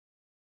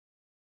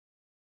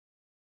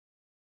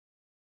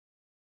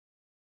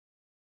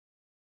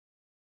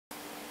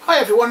Hi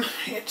everyone,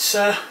 it's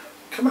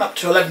coming up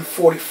to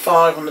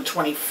 11:45 on the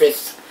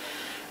 25th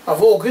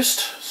of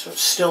August, so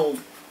it's still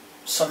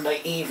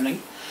Sunday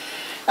evening.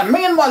 And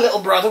me and my little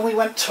brother, we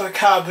went to a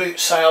car boot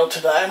sale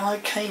today, and I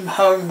came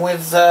home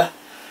with a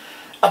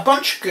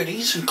bunch of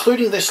goodies,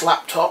 including this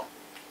laptop,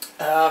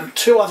 2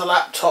 other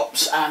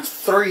laptops and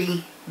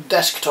 3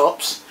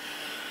 desktops.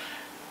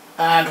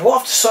 And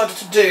what I've decided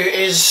to do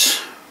is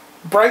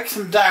break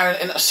them down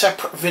in a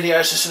separate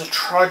video, so I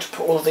tried to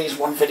put all of these in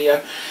one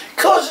video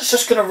because it's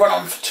just going to run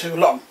on for too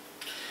long.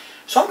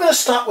 So I'm going to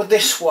start with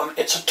this one.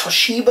 It's a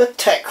Toshiba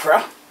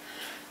Tecra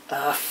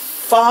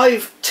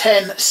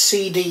 510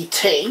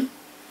 CDT,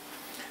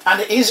 and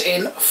it is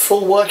in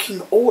full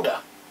working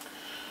order.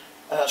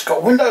 It's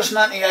got Windows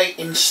 98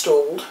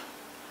 installed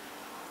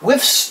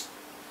with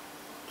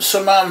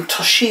some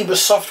Toshiba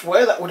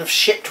software that would have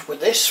shipped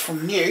with this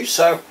from new,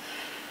 so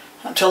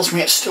that tells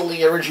me it's still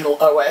the original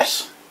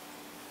OS.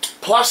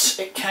 Plus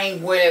it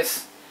came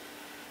with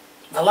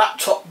the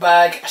laptop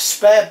bag, a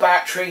spare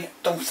battery.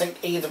 Don't think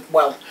either,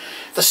 well,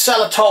 the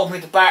seller told me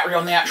the battery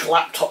on the actual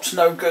laptop's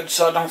no good,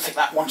 so I don't think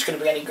that one's going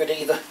to be any good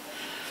either.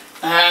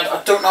 And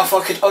I don't know if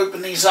I could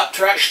open these up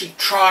to actually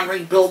try and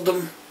rebuild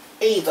them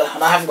either,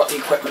 and I haven't got the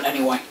equipment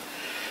anyway.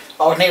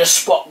 I would need a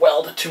spot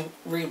welder to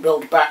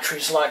rebuild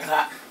batteries like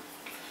that.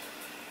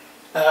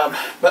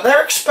 But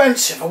they're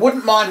expensive. I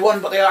wouldn't mind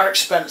one, but they are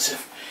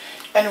expensive.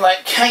 Anyway,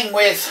 it came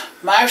with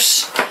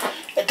mouse.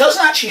 It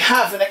doesn't actually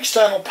have an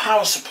external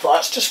power supply,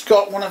 it's just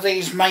got one of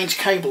these mains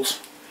cables.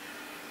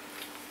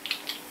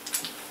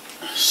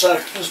 So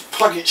just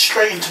plug it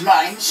straight into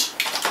mains,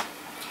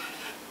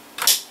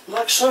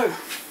 like so.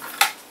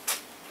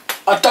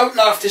 I don't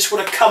know if this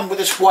would have come with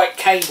this white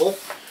cable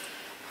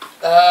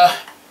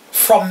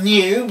from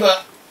new,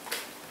 but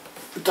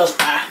it doesn't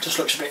matter, it just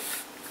looks a bit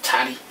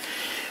tatty.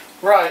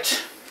 Right,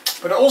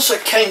 but it also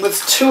came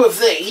with 2 of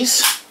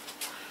these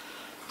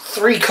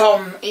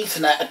 3-COM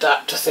Ethernet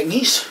adapter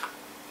thingies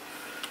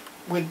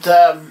with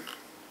I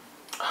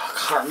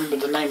can't remember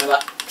the name of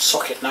that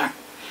socket now.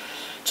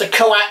 It's a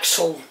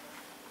coaxial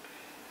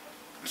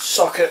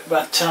socket,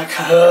 but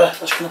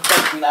that's going to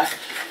bug me now.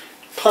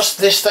 Plus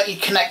this that you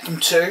connect them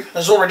to.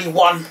 There's already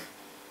one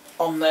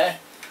on there.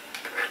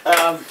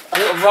 A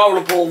little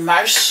rollerball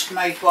mouse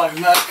made by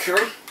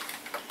Mercury,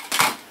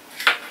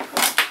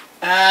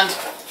 and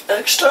an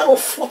external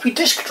floppy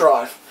disk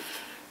drive,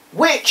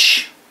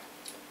 which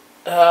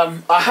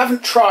I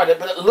haven't tried it,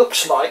 but it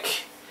looks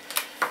like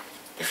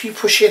if you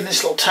push in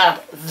this little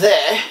tab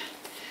there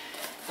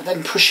and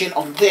then push in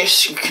on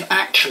this, you can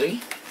actually,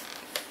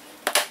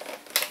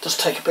 it does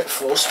take a bit of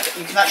force, but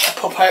you can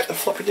actually pop out the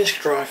floppy disk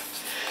drive.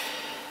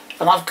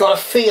 And I've got a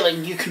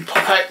feeling you can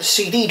pop out the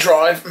CD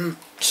drive and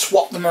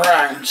swap them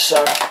around,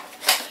 so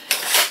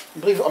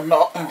believe it or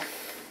not,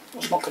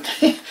 that's not good. I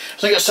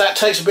think it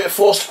takes a bit of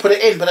force to put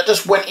it in, but it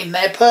just went in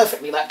there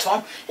perfectly that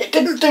time. It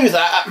didn't do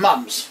that at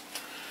Mum's.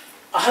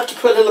 I had to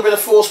put a little bit of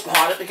force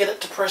behind it to get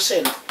it to press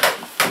in.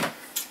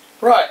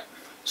 Right,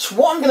 so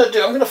what I'm going to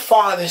do, I'm going to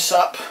fire this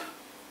up.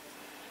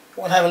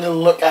 We'll have a little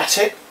look at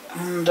it.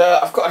 And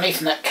I've got an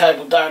Ethernet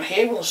cable down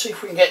here. We'll see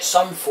if we can get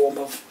some form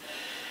of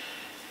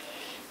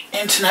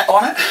internet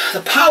on it.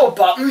 The power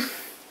button, I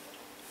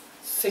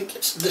think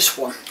it's this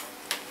one.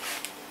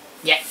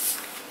 Yeah.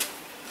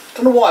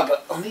 Don't know why,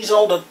 but on these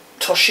older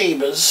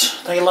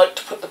Toshibas, they like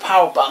to put the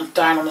power button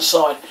down on the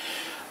side.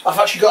 I've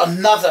actually got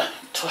another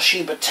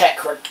Toshiba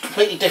Tecra, a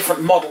completely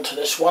different model to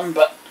this one,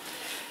 but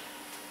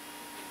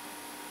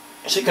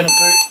is it going to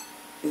boot?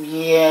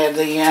 Yeah,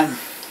 the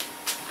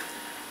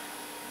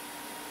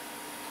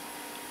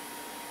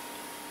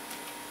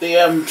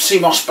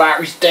CMOS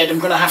battery's dead. I'm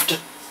going to have to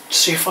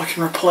see if I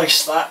can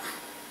replace that.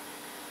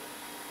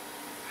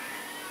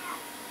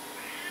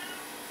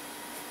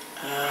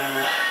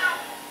 I'm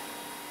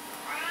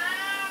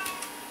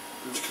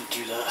just going to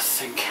do that, I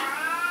think.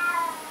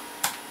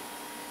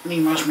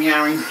 Nemo's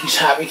meowing, he's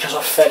happy because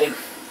I've fed him.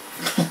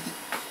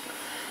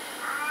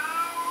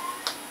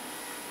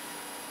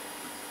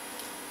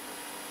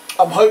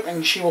 I'm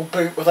hoping she will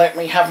boot without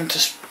me having to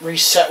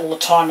reset all the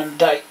time and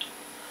date.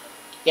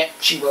 Yep,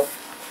 she will.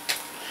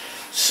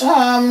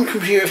 Some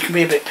computers can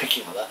be a bit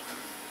picky with that.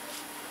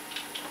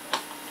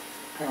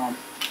 Hang on,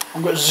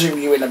 I'm going to zoom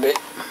you in a bit.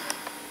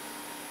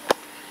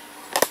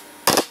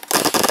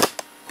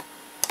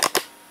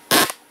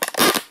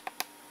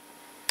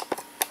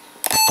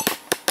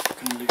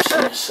 I'm going to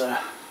loosen this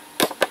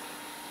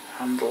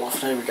handle off,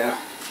 there we go.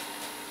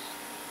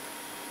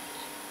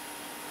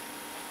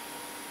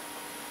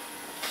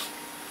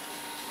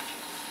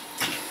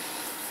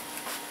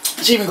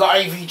 It's even got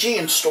AVG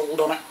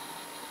installed on it.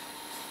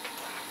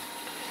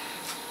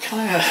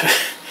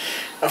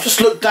 I've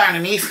just looked down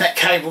and the Ethernet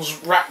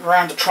cable's wrapped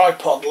around a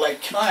tripod leg.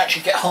 Can I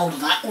actually get hold of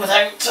that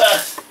without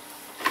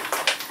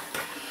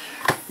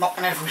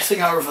knocking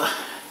everything over?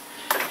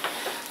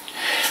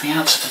 The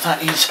answer to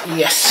that is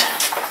yes.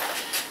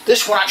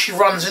 This one actually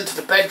runs into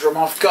the bedroom.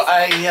 I've got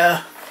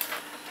a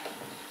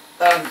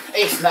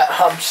Ethernet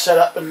hub set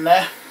up in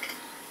there.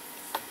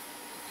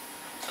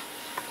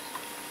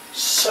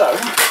 So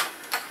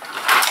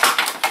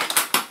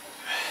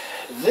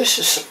this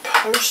is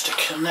supposed to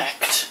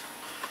connect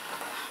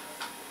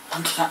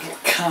onto that little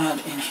card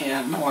in here. I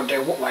have no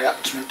idea what way up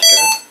it's meant to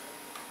go.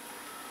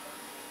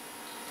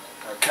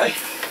 Okay,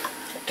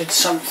 it did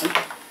something.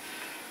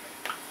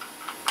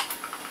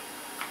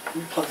 Let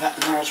me plug that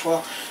in there as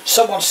well.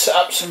 Someone set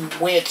up some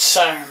weird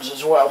sounds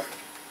as well.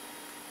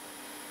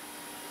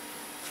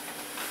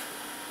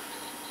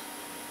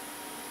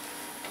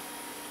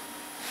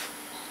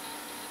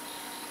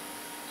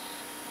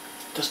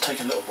 It does take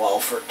a little while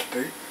for it to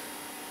boot.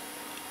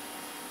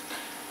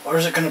 Or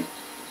is it going to...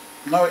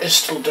 No, it is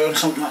still doing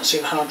something. Let's see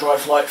the hard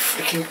drive light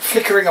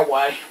flickering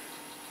away.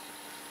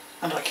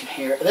 And I can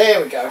hear it.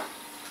 There we go.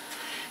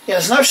 Yeah,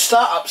 there's no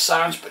startup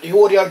sounds, but the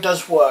audio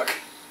does work.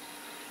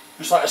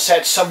 It's like I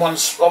said,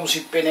 someone's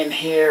obviously been in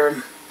here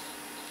and...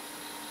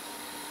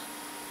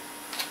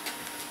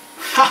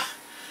 Ha!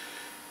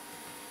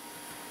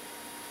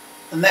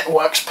 The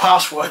network's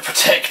password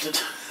protected.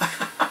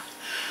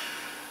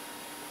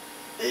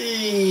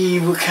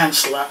 We'll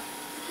cancel that.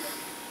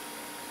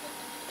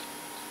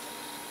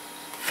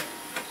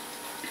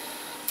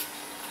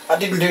 I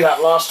didn't do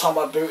that last time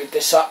I booted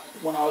this up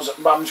when I was at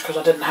Mum's because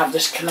I didn't have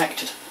this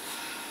connected.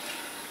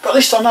 But at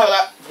least I know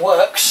that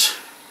works.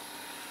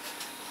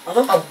 I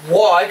don't know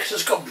why, because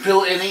it's got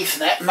built-in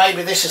Ethernet.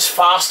 Maybe this is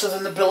faster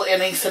than the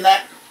built-in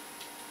Ethernet.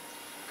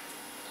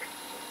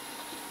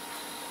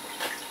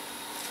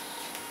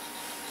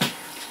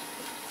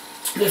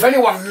 If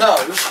anyone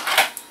knows,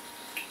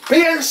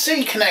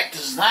 BNC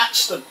connectors,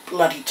 that's the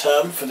bloody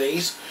term for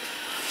these.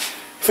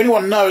 If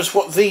anyone knows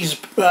what these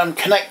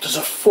connectors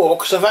are for,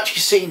 because I've actually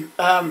seen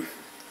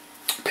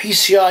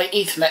PCI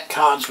Ethernet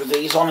cards with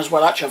these on as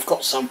well. Actually, I've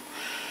got some.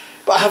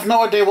 But I have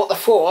no idea what they're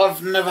for.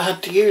 I've never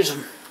had to use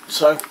them.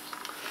 So,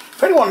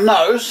 if anyone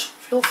knows,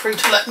 feel free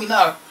to let me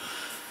know.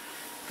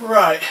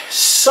 Right,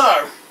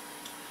 so,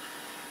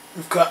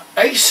 we've got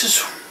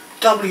Asus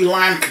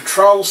WLAN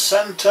Control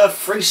Center,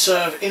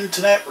 FreeServe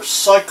Internet,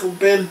 Recycle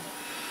Bin.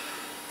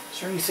 Is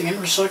there anything in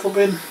Recycle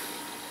Bin?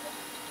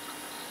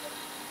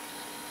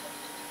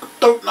 I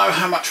don't know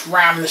how much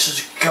RAM this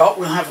has got.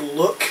 We'll have a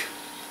look.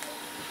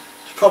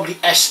 It's probably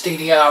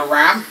SDDR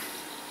RAM.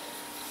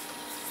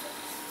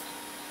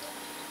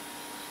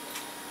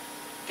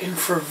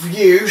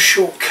 Infraview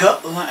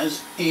shortcut, that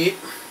is it.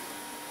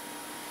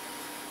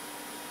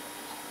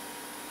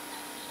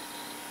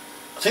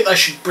 I think they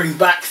should bring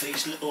back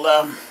these little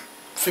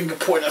finger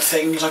pointer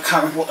things. I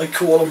can't remember what they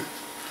call them.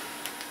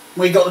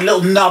 We got a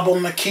little nub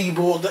on the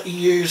keyboard that you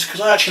use, because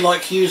I actually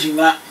like using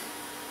that.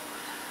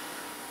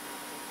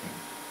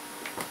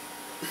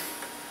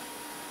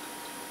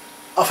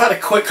 I've had a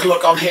quick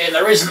look on here.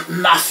 There isn't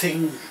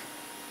nothing,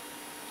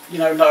 you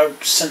know, no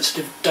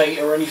sensitive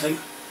data or anything.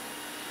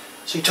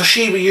 See,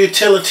 Toshiba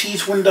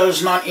Utilities,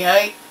 Windows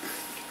 98,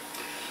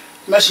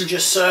 Messenger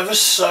service,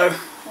 so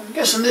I'm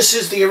guessing this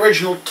is the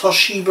original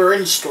Toshiba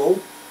install.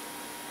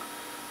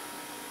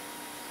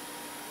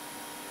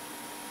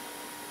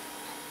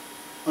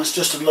 That's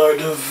just a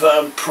load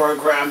of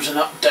programs and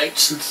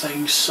updates and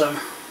things, so...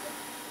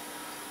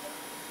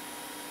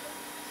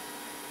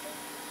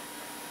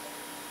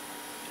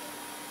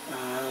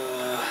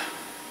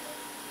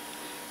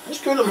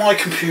 let's go to my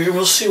computer and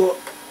we'll see what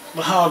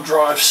the hard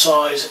drive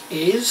size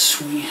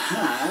is. We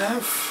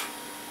have...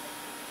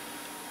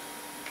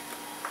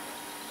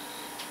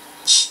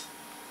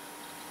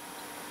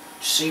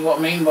 see what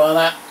I mean by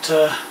that?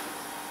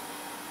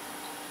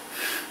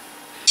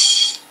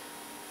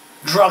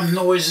 Drum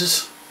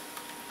noises.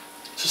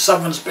 So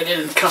someone's been in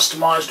and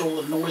customised all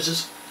the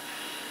noises.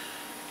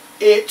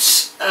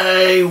 It's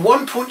a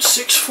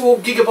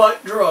 1.64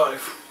 gigabyte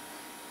drive.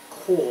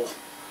 Cool.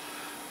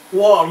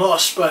 What a lot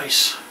of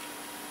space.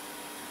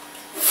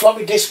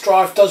 Floppy disk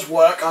drive does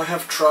work, I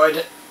have tried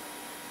it.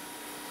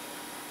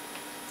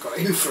 Got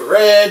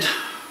infrared,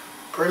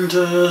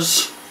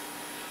 printers.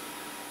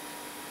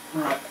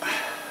 Right.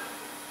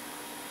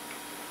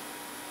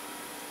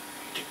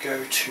 Need to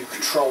go to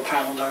control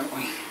panel, don't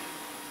we?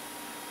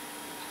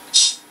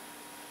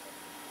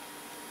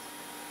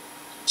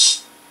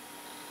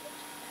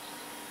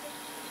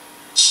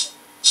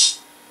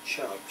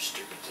 Shut up,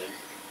 stupid thing.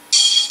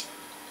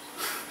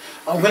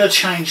 I'm going to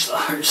change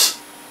those.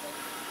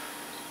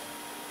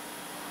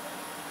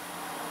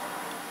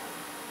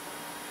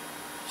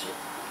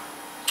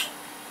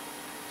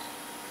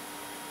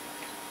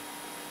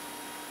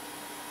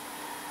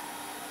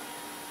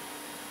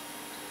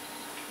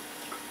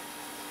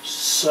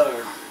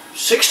 So,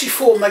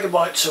 64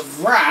 megabytes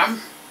of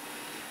RAM.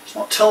 It's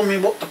not telling me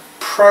what the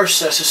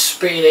processor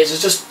speed is,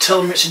 it's just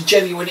telling me it's a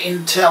genuine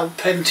Intel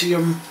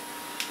Pentium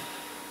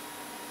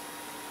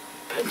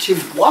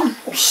 1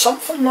 or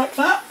something like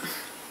that.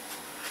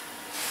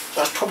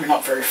 That's probably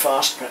not very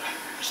fast, but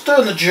it's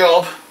doing the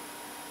job.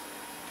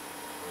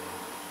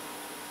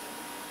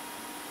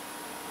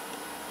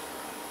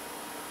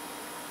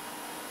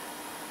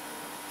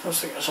 I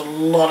think there's a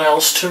lot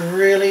else to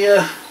really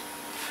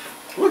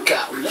look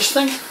at on this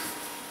thing.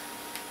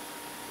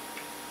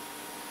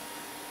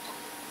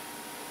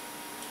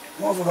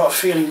 What have I got a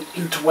feeling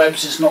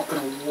interwebs is not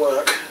going to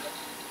work.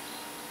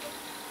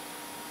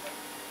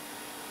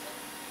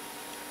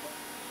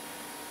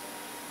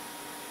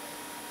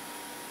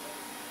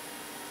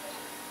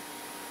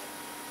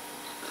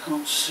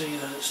 Can't see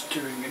that it's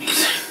doing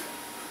anything.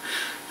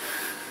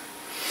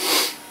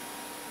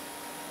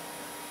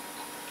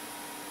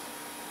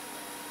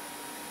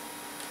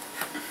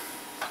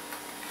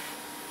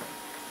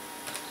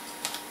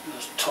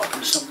 Just type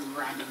in something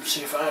random,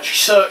 see if it actually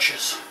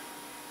searches.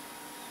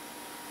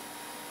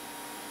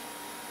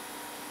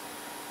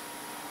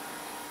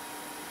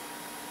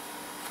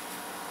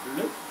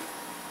 Nope.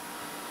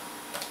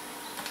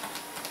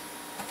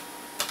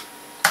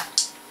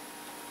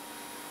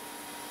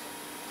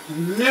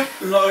 Nope,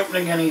 not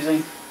opening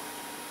anything.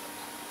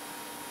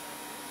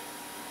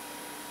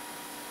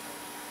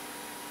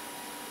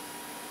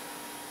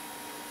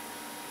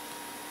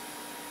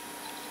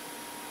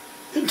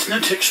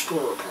 Internet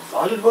Explorer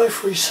provided by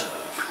FreeServe.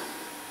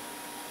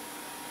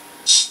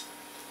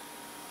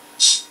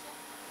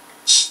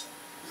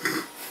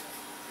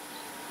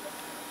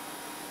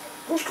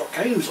 Oh, it's got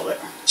games on it.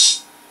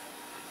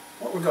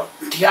 What we got?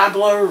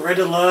 Diablo, Red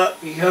Alert,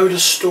 Yoda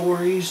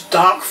Stories,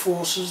 Dark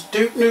Forces,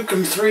 Duke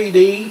Nukem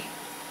 3D.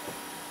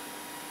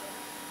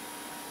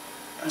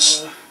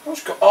 Oh,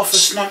 it's got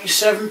Office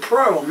 97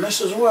 Pro on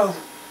this as well.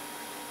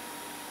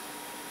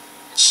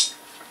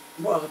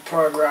 What other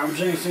programs?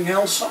 Anything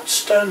else that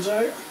stands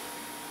out?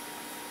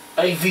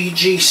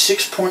 AVG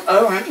 6.0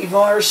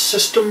 antivirus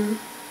system.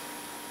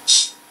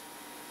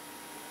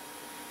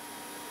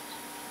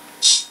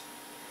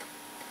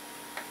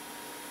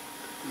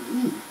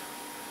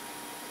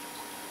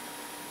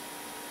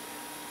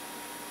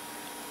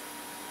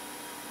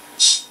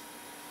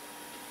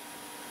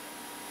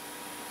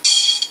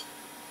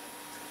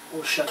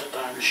 We'll shut it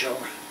down, shall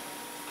we?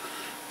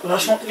 But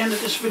that's not the end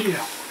of this video.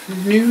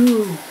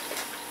 No.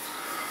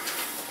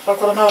 So I've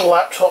got another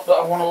laptop that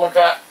I want to look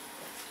at.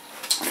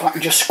 If I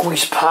can just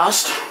squeeze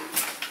past.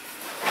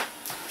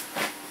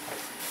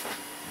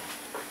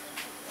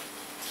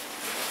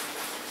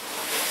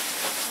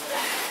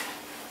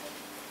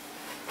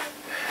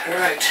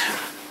 Right.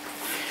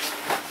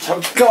 So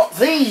I've got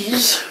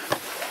these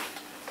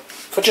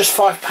for just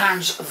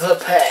 £5 the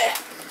pair.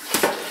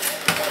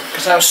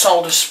 Because they were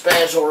sold as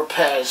spares or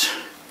repairs.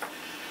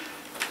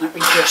 Let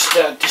me just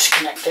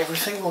disconnect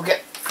everything. We'll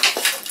get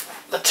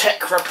the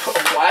Tecra put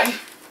away.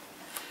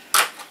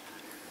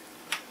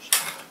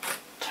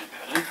 Take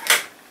that in.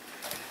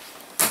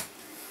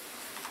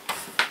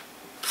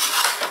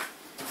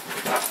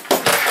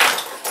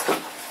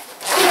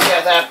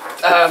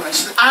 Yeah,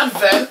 it's an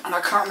Advent, and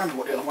I can't remember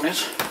what the other one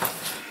is.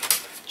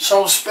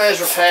 Sold as spares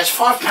repairs,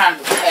 £5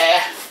 a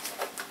pair.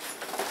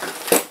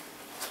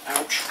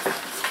 Ouch.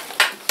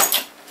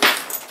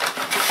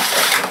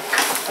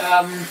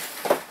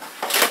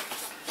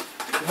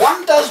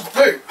 One does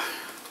boot.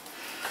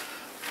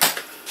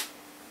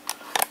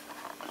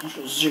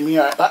 I'll zoom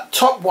you out. That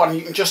top one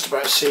you can just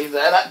about see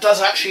there. That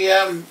does actually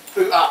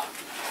boot up.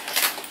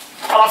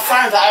 And I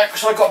found that out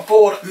because I got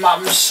bored at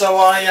Mum's, so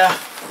I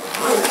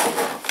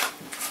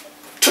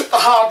took the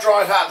hard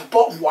drive out of the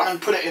bottom one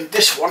and put it in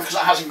this one because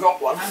it hasn't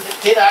got one, and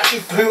it did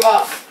actually boot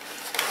up.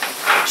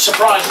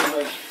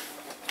 Surprisingly.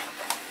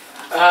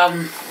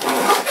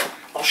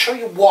 I'll show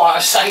you why I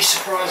say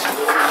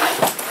surprisingly,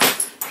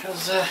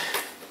 because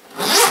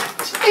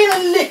it's in a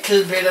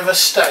little bit of a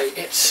state.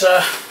 It's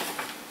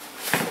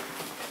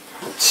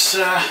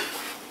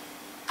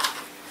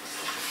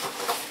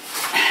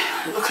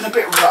looking a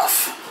bit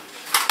rough.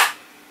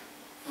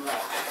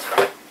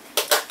 Right.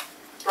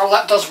 Oh,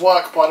 that does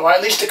work, by the way.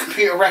 At least the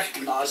computer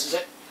recognises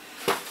it.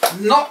 I've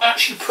not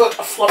actually put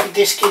a floppy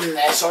disk in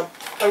there, so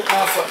I don't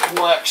know if it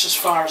works as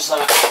far as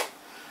that.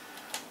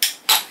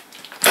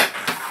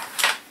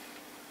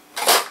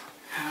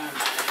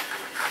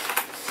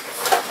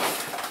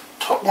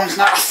 Ones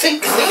now. I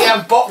think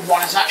the bottom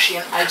one is actually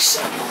an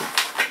Acer.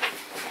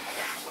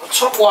 The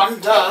top one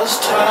does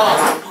turn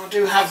on. I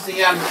do have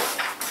the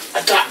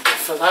adapter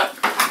for that.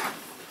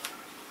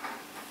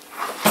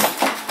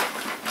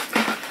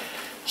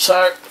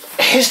 So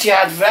here's the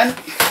Advent.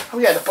 Oh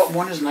yeah, the bottom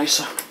one is an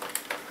Acer.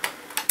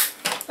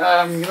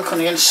 You look on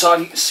the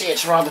inside, you can see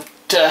it's rather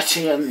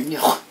dirty and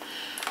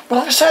but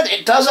like I said,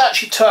 it does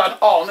actually turn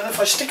on, and if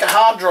I stick a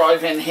hard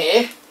drive in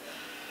here,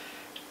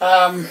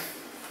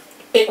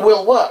 it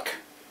will work.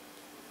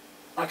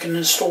 I can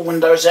install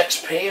Windows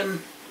XP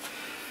and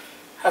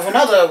have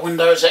another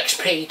Windows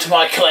XP to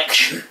my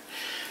collection.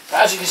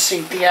 But as you can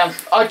see,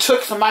 I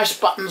took the mouse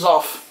buttons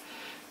off,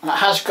 and it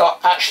has got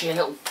actually a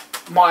little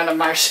minor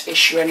mouse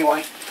issue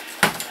anyway.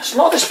 A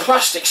lot of this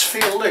plastics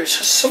feel loose.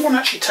 Has someone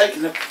actually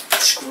taken the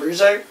screws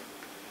out?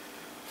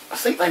 I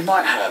think they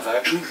might have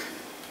actually.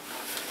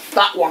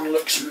 That one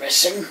looks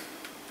missing.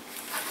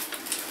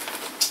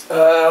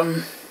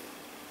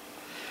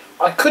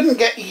 I couldn't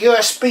get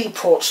USB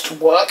ports to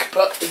work,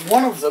 but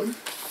one of them,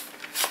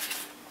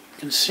 you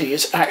can see,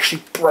 is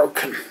actually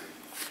broken.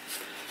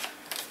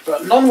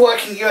 But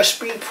non-working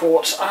USB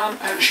ports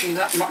aren't actually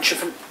that much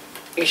of an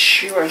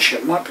issue.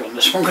 Actually, it might be on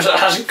this one because it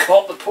hasn't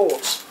got the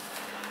ports.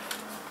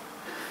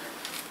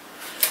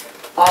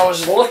 I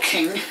was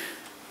looking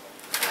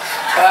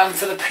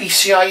for the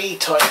PCIe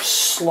type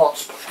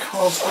slots,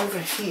 because over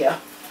here,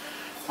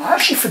 I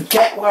actually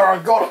forget where I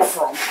got it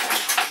from.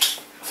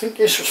 think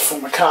this was for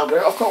my card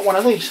reader. I've got one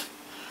of these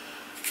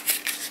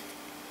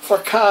for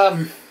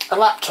a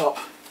laptop,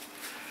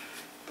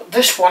 but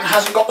this one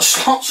hasn't got the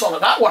slots on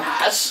it. That one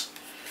has,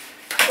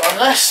 but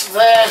unless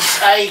there's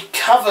a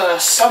cover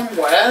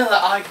somewhere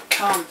that I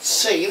can't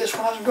see, this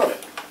one hasn't got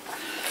it.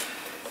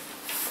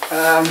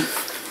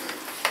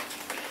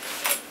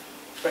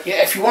 But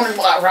yeah, if you're wondering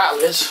what that rattle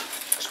is,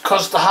 it's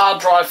because the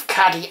hard drive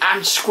caddy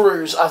and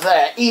screws are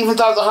there, even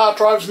though the hard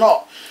drive's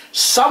not.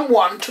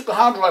 Someone took the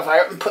hard drive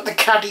out and put the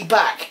caddy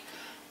back.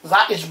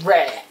 That is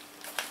rare.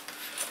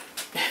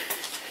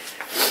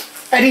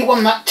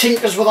 Anyone that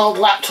tinkers with old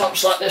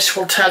laptops like this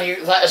will tell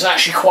you that is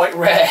actually quite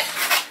rare.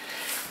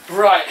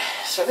 Right,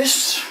 so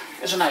this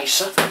is an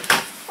Acer.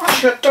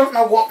 Actually, I don't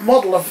know what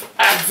model of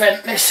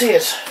Advent this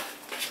is.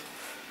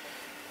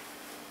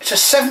 It's a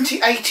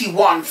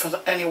 7081 for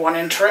anyone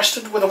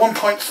interested, with a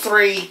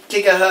 1.3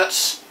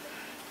 gigahertz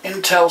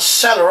Intel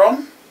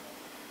Celeron.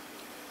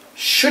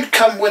 Should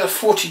come with a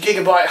 40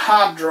 gigabyte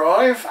hard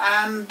drive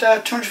and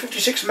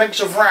 256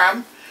 megs of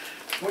RAM,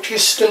 which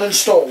is still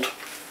installed.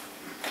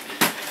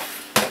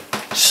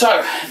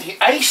 So, the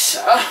Acer,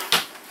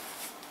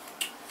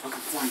 if I can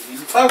find the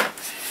info,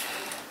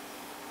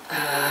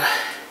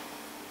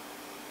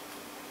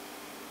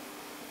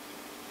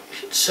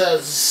 it's a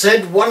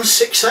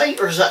Z168,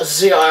 or is that a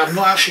ZI? I'm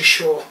not actually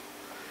sure.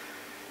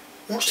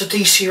 What's the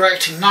DC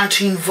rating?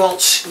 19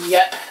 volts,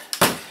 yep.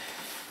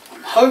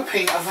 I'm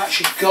hoping I've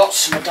actually got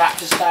some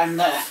adapters down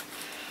there.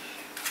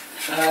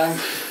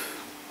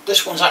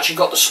 This one's actually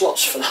got the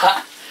slots for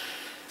that.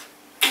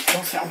 I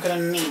don't think I'm going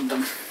to need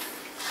them.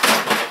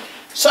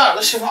 So,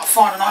 let's see if I can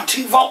find a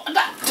 19 volt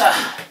adapter.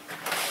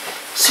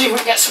 See if we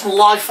can get some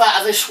life out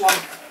of this one.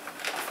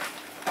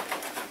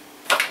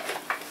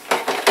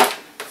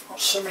 Got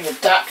so many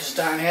adapters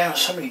down here,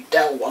 so many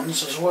Dell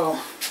ones as well.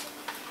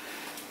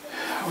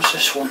 What's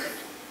this one?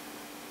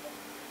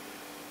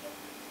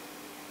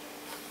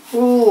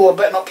 Ooh, I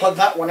better not plug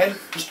that one in.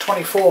 It's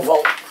 24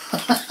 volt.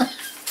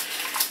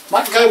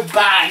 Might go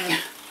bang.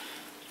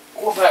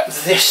 What about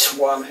this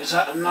one? Is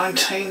that a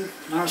 19?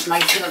 No, it's an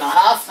 18 and a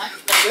half.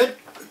 That's good.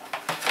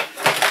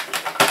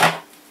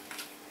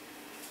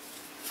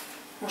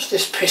 What's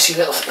this pissy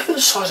little thing? Look at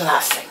the size of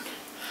that thing.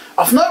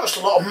 I've noticed a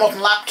lot of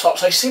modern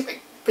laptops, they seem to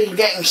be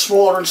getting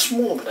smaller and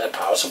smaller with their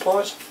power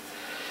supplies.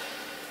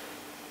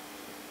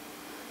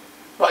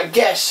 But I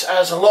guess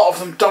as a lot of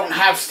them don't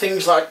have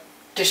things like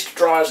disk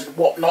drives and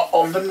whatnot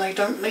on them, they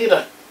don't need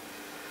a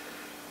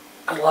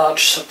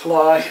large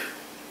supply.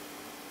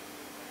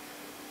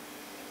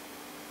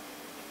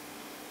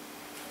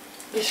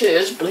 This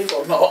is, believe it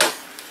or not,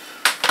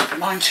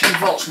 19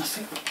 volts, and I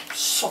think the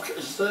socket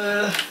is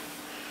there.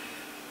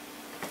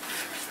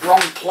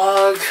 Wrong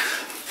plug.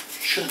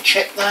 Should have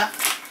checked that.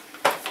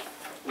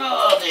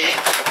 Oh dear.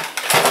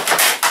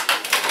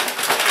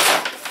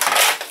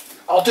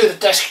 I'll do the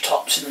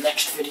desktops in the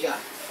next video.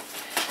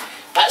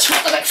 That's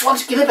what the next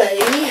one's going to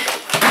be.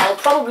 I'll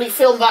probably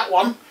film that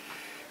one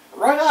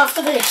right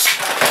after this,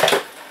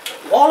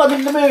 while I'm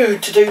in the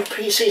mood to do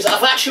PCs.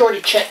 I've actually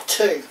already checked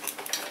two.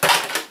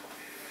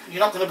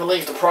 You're not going to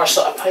believe the price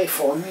that I pay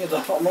for them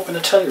either. I'm not going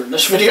to tell you in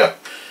this video.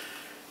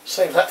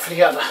 Save that for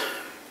the other.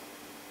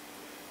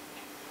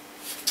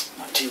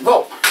 19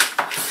 volt.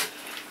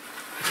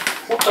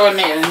 What do I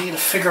need? I need a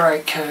figure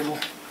 8 cable.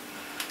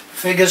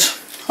 Figures.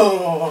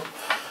 Oh.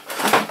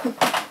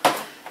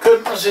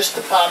 Couldn't resist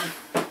the pun.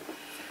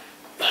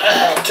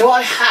 Do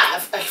I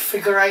have a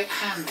figure 8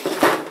 handy?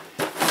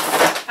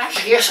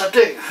 Actually, yes I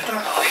do,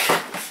 don't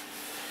I?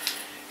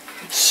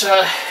 It's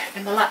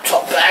in the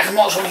laptop bag. I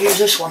might as well use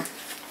this one.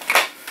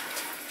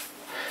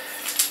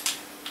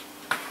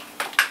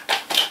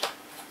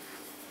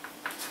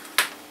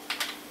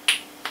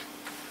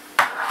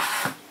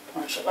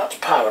 Right, so that's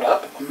powered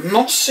up. I'm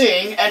not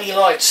seeing any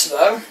lights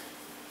though.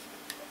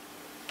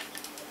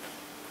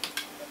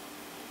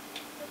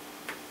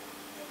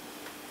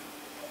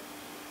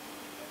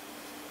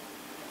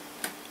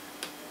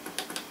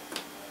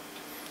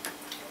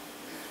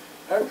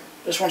 Oh,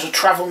 this one's a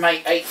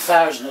Travelmate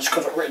 8000, it's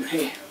got it written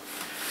here.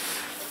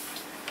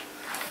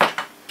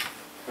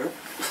 Oh,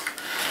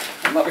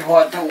 that might be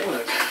why it don't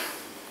work.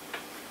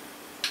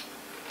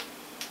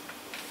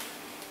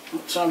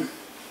 But,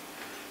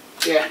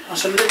 yeah,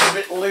 that's a little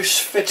bit loose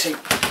fitting.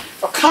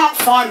 If I can't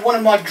find one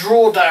in my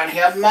drawer down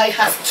here, I may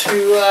have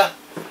to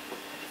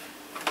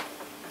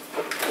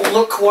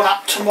look one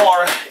up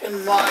tomorrow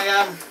in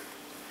my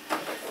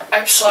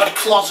outside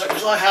closet,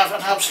 because I have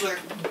an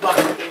absolute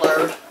bucket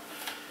load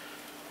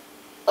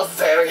of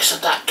various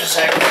adapters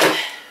out there.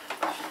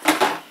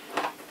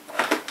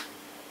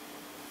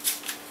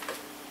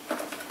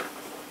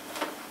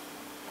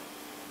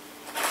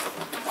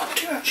 I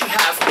do actually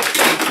have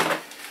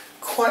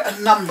quite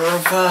a number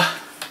of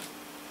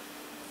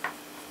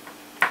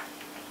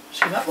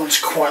see, that one's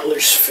quite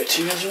loose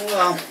fitting as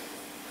well.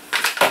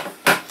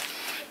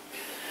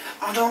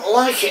 I don't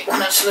like it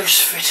when it's loose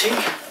fitting.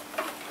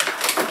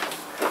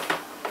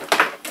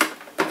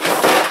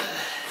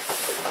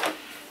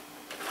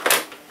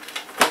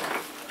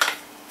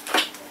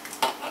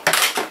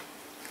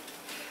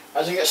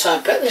 I think it's, I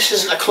bet this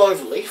isn't a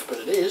clover leaf, but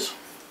it is.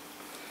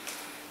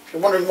 If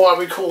you're wondering why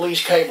we call these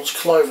cables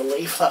clover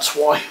leaf, that's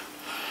why.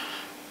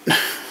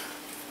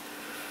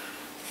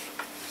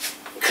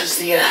 Because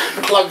the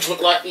plugs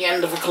look like the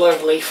end of a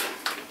clover leaf.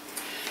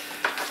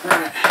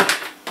 Right.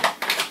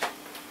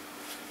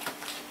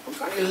 I've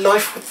got any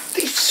life with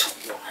this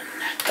one.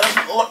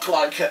 Doesn't look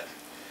like it.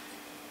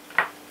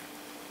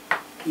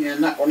 Yeah,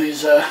 and that one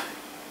is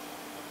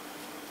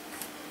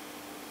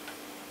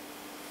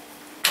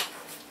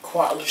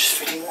quite a loose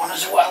fitting one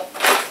as well.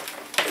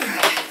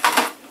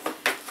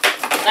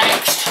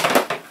 Next,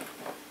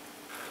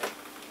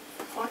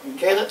 if I can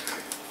get it.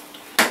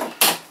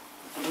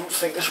 I don't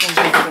think this one's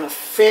even going to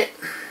fit.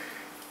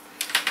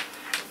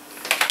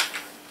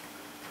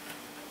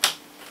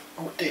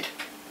 Oh, it did.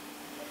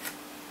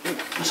 Ooh,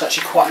 that's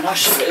actually quite a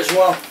nice fit as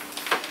well.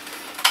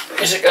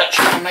 Is it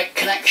actually going to make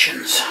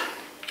connections?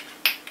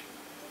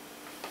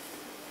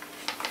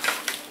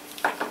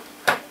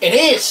 It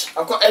is!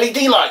 I've got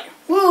LED light.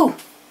 Woo!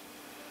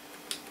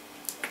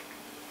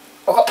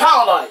 I've got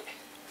power light.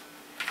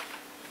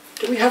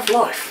 Do we have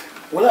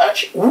life? Will it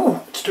actually... Ooh,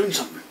 it's doing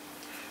something.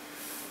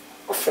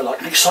 I feel like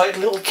an excited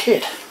little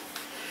kid.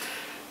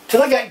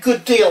 Did I get a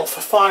good deal for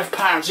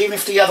 £5, even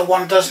if the other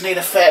one does need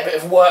a fair bit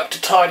of work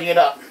to tidy it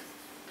up?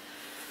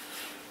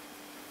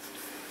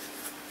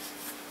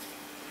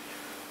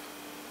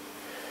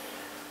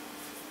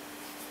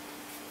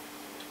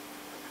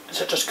 Is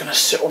it just going to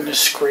sit on this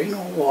screen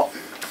or what?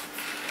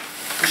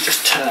 Let's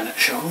just turn it,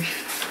 shall we?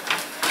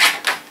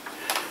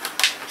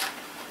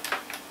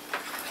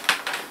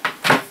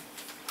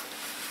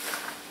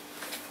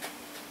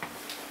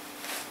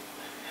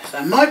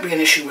 There might be an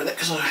issue with it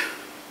because I...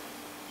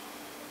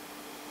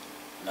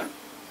 No.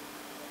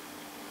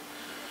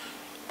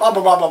 Blah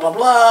blah blah blah blah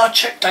blah.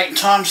 Check date and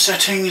time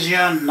settings.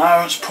 Yeah,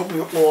 no, it's probably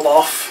all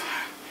off.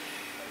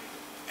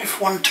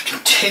 F1 to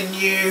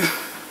continue.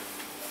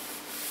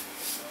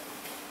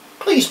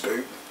 Please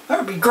boot. That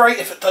would be great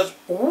if it does.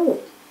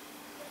 Ooh.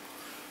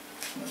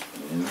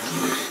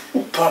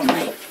 Oh, pardon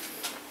me.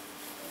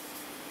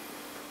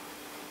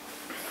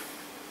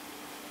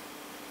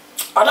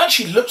 I'd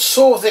actually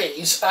saw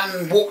these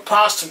and walked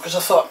past them because I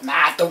thought, nah,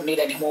 I don't need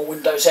any more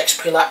Windows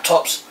XP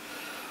laptops.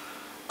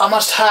 I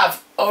must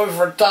have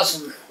over a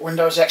dozen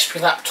Windows XP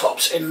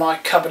laptops in my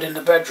cupboard in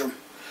the bedroom.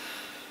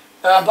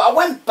 But I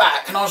went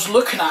back and I was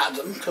looking at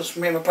them because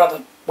me and my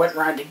brother went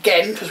round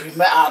again because we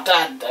met our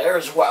dad there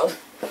as well.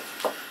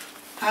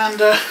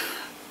 And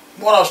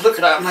while I was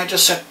looking at them, they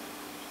just said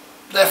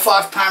they're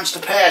 £5 to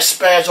pair,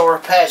 spares or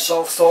repairs.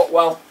 So I thought,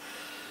 well,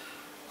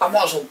 I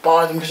might as well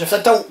buy them because if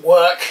they don't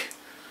work,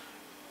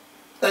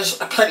 there's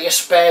plenty of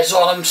spares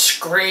on them.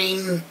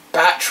 Screen,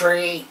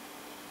 battery,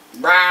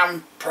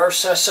 RAM,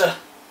 processor,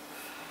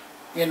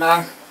 you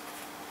know.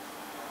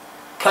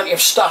 Plenty of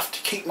stuff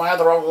to keep my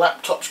other old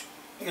laptops,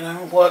 you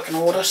know, working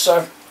order,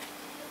 so.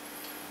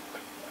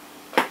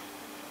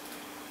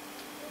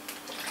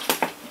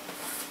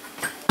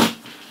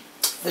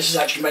 This has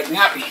actually made me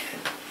happy.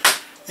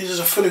 This is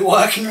a fully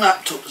working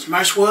laptop. Does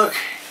mouse work?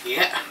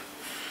 Yeah.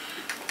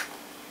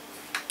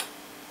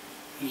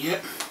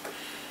 Yep.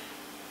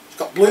 It's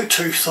got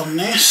Bluetooth on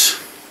this.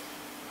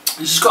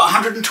 This has got a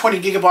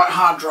 120GB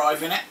hard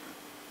drive in it.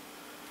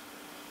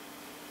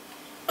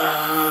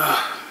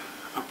 I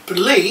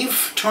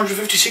believe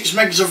 256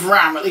 megs of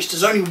RAM. At least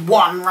there's only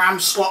one RAM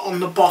slot on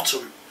the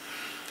bottom. And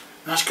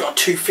that's got a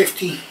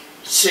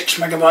 256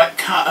 megabyte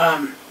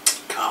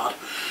card.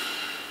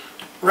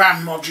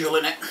 RAM module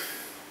in it.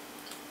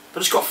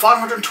 But it's got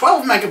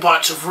 512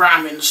 megabytes of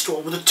RAM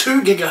installed with a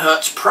 2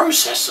 GHz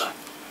processor.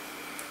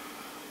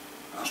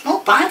 That's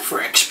not bad for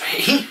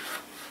XP.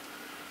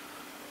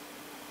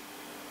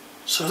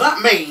 So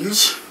that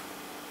means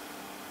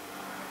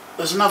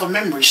there's another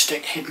memory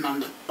stick hidden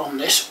on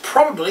this,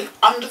 probably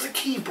under the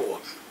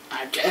keyboard,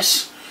 I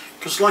guess.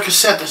 Because like I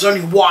said, there's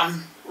only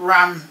one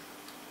RAM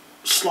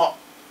slot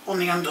on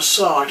the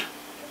underside.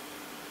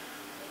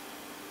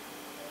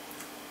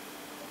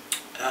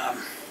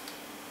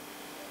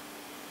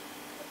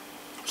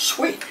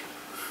 Sweet.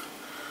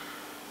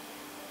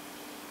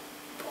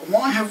 But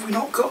why have we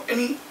not got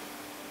any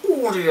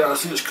audio? I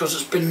think it's because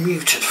it's been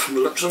muted from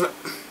the looks of it.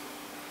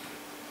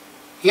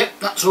 Yep,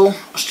 that's all.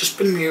 It's just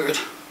been muted.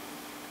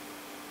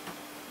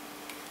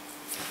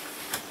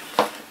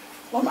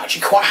 Well, I'm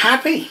actually quite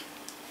happy.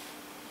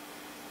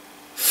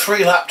 3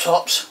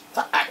 laptops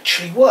that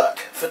actually work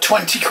for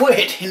 20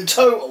 quid in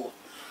total.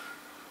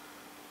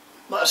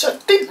 Like I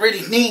said, didn't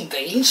really need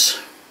these.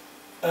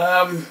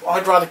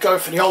 I'd rather go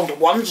for the older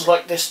ones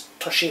like this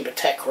Toshiba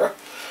Tecra.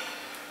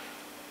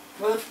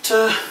 But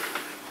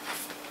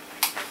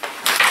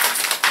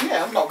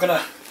yeah, I'm not going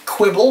to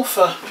quibble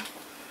for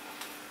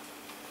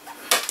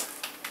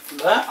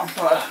that. I've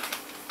got a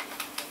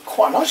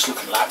quite a nice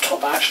looking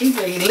laptop actually.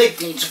 The lid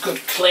needs a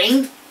good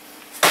clean.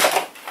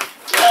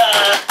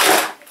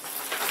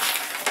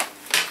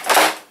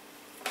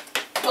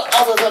 But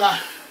other than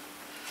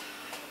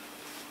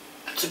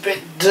it's a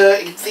bit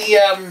dirty.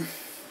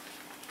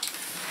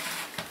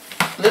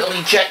 The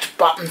little eject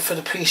button for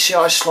the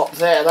PCI slot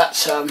there.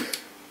 That's the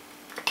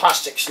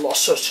plastic's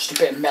lost, so it's just a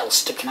bit of metal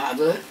sticking out of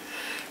there.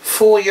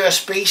 4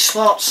 USB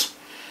slots.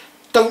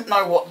 Don't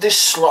know what this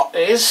slot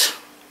is.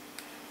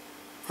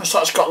 Looks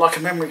like it's got like a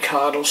memory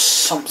card or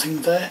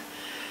something there.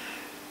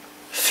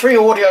 3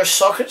 audio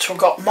sockets. We've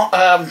got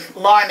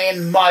line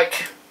in,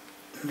 mic,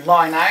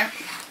 line out.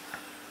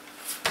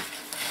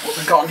 What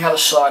we've got on the other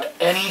side?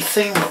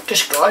 Anything?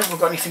 Disk drive. We've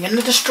got anything in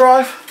the disk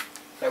drive?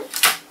 Nope.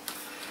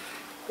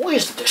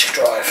 Where's the disk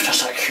drive?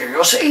 Just out of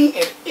curiosity.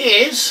 It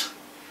is.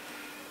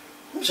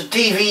 It's a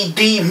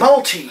DVD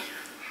multi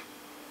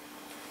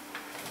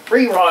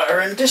rewriter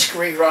and disk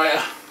rewriter.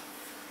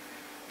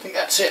 I think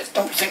that's it.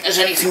 Don't think there's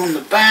anything on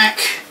the back.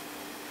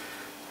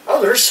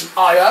 Oh, there's some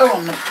I/O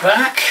on the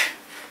back.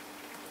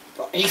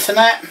 Got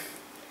Ethernet,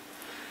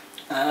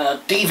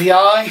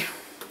 DVI,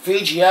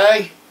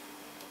 VGA.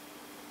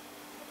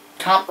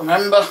 Can't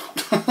remember.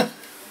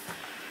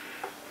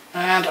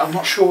 And I'm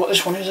not sure what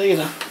this one is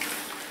either.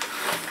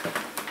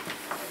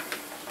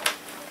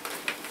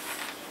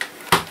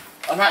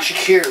 I'm actually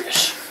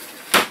curious.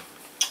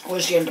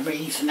 Where's the end of my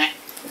Ethernet?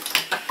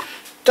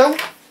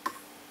 Don't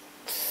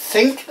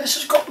think this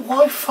has got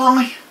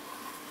Wi-Fi.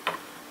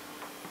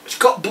 It's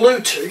got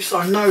Bluetooth,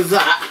 I know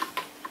that.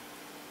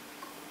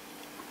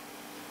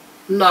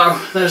 No,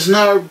 there's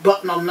no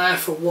button on there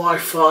for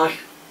Wi-Fi.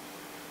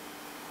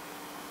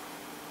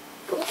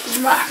 But what does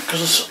it matter?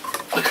 Because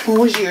I can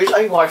always use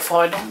a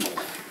Wi-Fi dongle.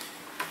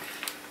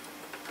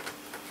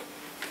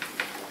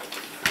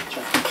 So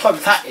I can plug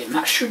that in.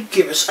 That should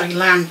give us a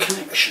LAN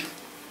connection.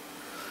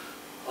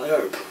 I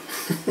hope.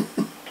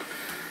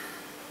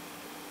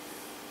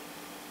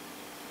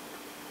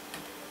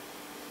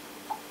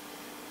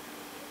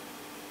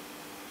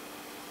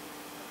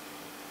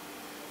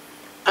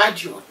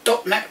 Add your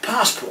 .NET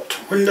passport to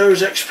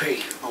Windows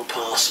XP. I'll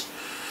pass.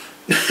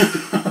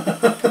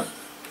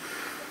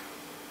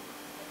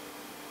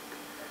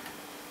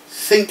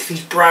 Think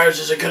these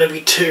browsers are going to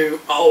be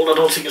too old. I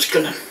don't think it's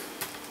going to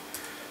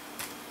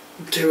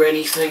do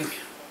anything.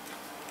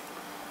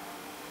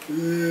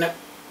 No.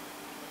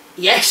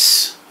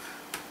 Yes.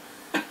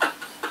 Look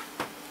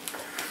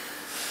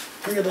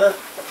at that.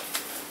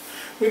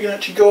 We can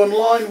actually go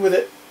online with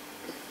it.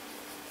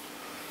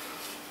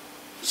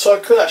 So I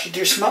could actually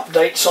do some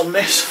updates on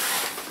this.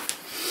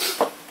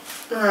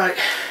 Right.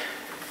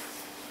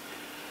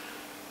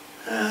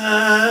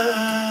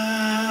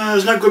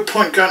 There's no good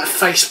point going to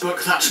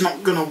Facebook. That's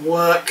not going to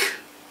work.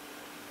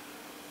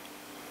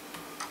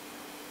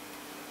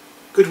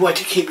 Good way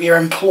to keep your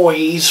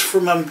employees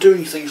from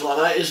doing things like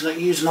that, isn't it?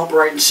 Use an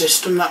operating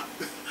system that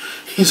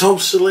is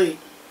obsolete.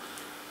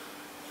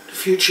 In the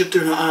future,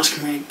 do not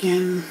ask me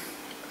again.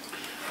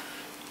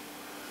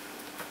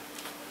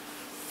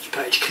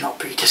 Page cannot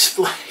be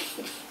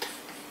displayed.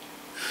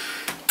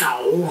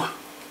 No.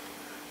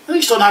 At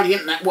least I know the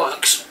internet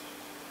works.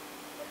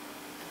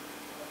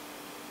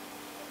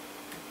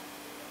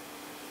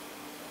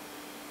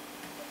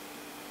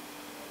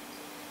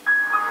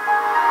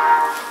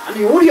 And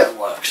the audio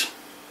works.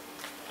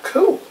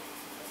 Cool.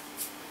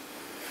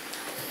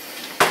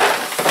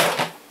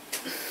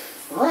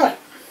 Right.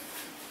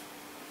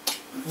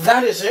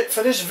 That is it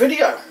for this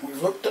video.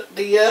 We've looked at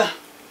the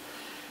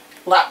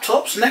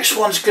laptops. Next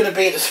one's going to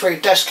be the 3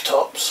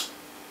 desktops.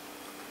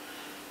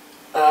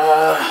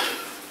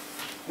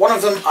 One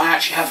of them I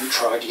actually haven't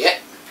tried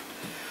yet,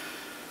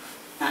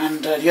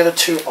 and the other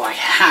 2 I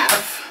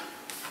have,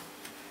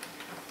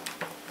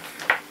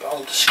 but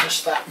I'll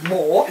discuss that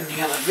more in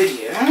the other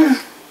video.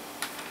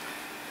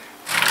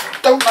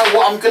 Don't know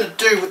what I'm going to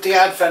do with the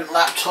Advent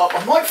laptop.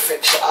 I might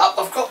fix it up.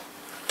 I've got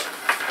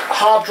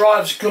hard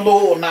drives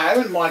galore now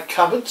in my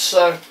cupboard,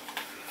 so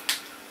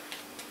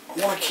I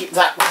want to keep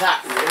that with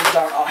that really,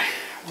 don't I?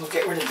 We'll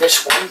get rid of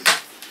this one.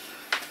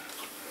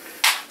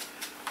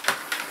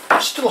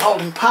 It's still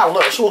holding power,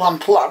 look, it's all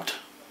unplugged.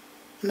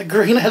 And the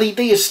green LED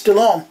is still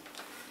on.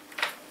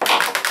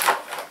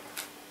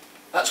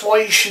 That's why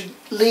you should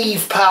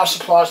leave power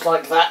supplies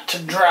like that to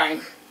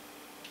drain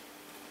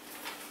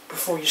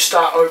before you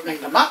start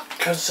opening them up,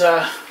 because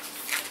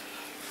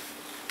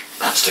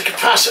that's the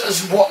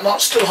capacitors and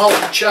whatnot still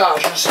holding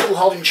charge. And it's still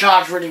holding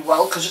charge really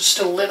well because it's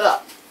still lit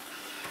up.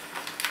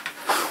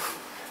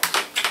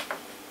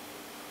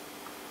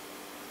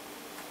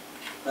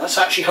 That's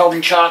actually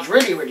holding charge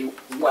really, really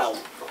well.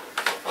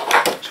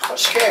 It's quite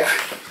scary.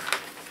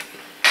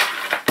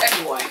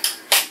 Anyway,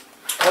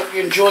 hope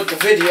you enjoyed the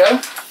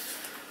video.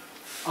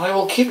 I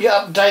will keep you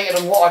updated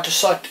on what I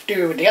decide to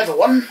do with the other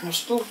one. I've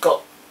still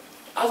got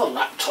other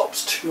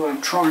laptops to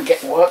try and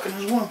get working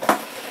as well.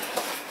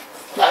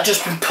 That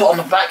just been put on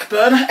the back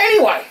burner.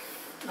 Anyway,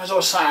 as I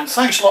was saying,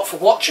 thanks a lot for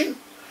watching.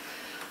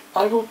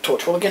 I will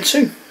talk to you all again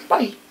soon.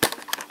 Bye.